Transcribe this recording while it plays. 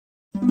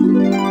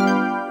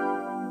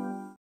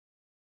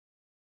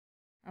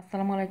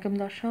আসসালামু আলাইকুম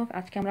দর্শক,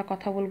 আজকে আমরা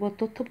কথা বলবো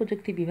তথ্য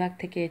প্রযুক্তি বিভাগ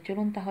থেকে।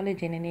 চলুন তাহলে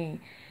জেনে নেই।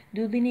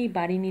 দুদিনেই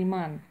বাড়ি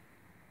নির্মাণ।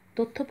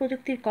 তথ্য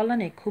প্রযুক্তির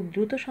কল্যাণে খুব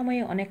দ্রুত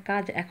সময়ে অনেক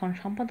কাজ এখন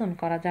সম্পাদন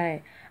করা যায়।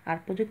 আর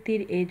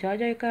প্রযুক্তির এই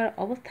জয়জয়কার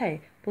অবস্থায়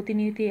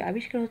প্রতিনিয়তই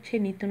আবিষ্কার হচ্ছে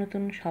নিত্য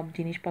নতুন সব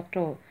জিনিসপত্র,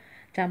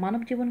 যা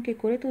মানব জীবনকে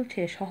করে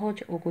তুলছে সহজ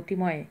ও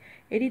গতিময়।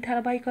 এরই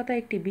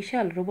ধারাবাহিকতায় একটি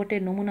বিশাল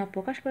রোবটের নমুনা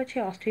প্রকাশ করেছে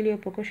অস্ট্রেলীয়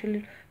প্রকৌশলী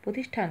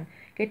প্রতিষ্ঠান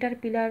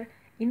ক্যাটারপিলার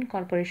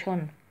ইনকরপোরেশন।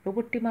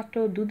 রোবটটি মাত্র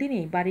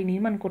দুদিনেই বাড়ি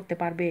নির্মাণ করতে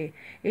পারবে।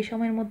 এই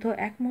সময়ের মধ্যে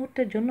এক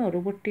মুহূর্তের জন্য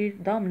রোবটটির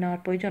দম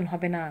নেওয়ার প্রয়োজন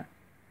হবে না।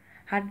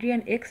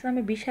 হাড্রিয়ান এক্স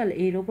নামে বিশাল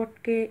এই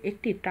রোবটকে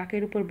একটি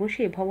ট্রাকের উপর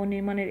বসিয়ে ভবন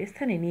নির্মাণের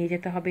স্থানে নিয়ে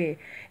যেতে হবে।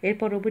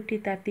 এরপর রোবটটি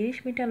তার 30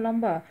 মিটার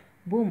লম্বা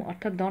বুম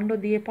অর্থাৎ দণ্ড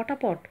দিয়ে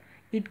পটাপট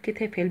ইট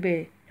গেঁথে ফেলবে।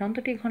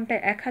 যন্ত্রটি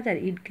ঘন্টায় 1000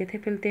 ইট গেঁথে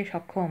ফেলতে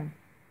সক্ষম।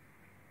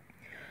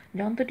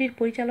 যন্ত্রটির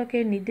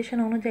পরিচালকের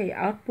নির্দেশনা অনুযায়ী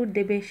আউটপুট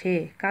দেবে সে।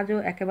 কাজও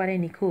একেবারে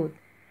নিখুঁত।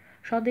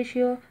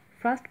 স্বদেশীয়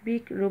ফার্স্ট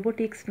ব্রিক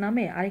রোবোটিক্স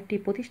নামে আরেকটি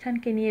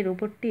প্রতিষ্ঠানকে নিয়ে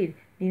রোবটটির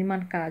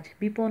নির্মাণ কাজ,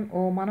 বিপণন ও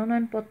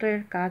মনোনয়নপত্রের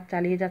কাজ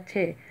চালিয়ে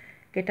যাচ্ছে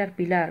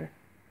ক্যাটারপিলার।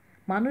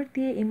 মানুষ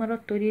দিয়ে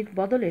ইমারত তৈরির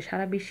বদলে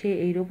সারা বিশ্বে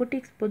এই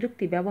রোবোটিক্স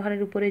প্রযুক্তি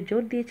ব্যবহারের উপরে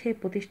জোর দিয়েছে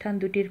প্রতিষ্ঠান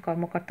দুটির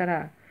কর্মকর্তারা।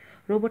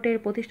 রোবটের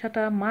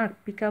প্রতিষ্ঠাতা মার্ক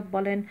পিকআপ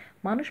বলেন,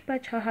 মানুষ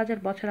প্রায় 6000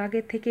 বছর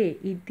আগে থেকে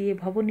ইট দিয়ে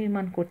ভবন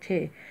নির্মাণ করছে।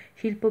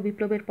 শিল্প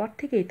বিপ্লবের পর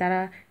থেকেই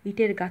তারা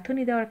ইটের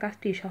গাঁথুনি দেওয়ার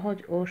কাজটি সহজ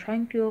ও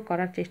স্বয়ংক্রিয়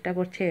করার চেষ্টা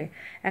করছে।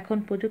 এখন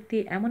প্রযুক্তি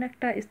এমন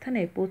একটা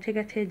স্থানে পৌঁছে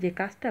গেছে যে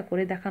কাজটা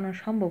করে দেখানো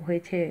সম্ভব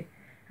হয়েছে।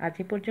 আজ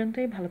এ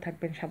পর্যন্তই। ভালো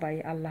থাকবেন সবাই।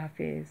 আল্লাহ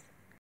হাফেজ।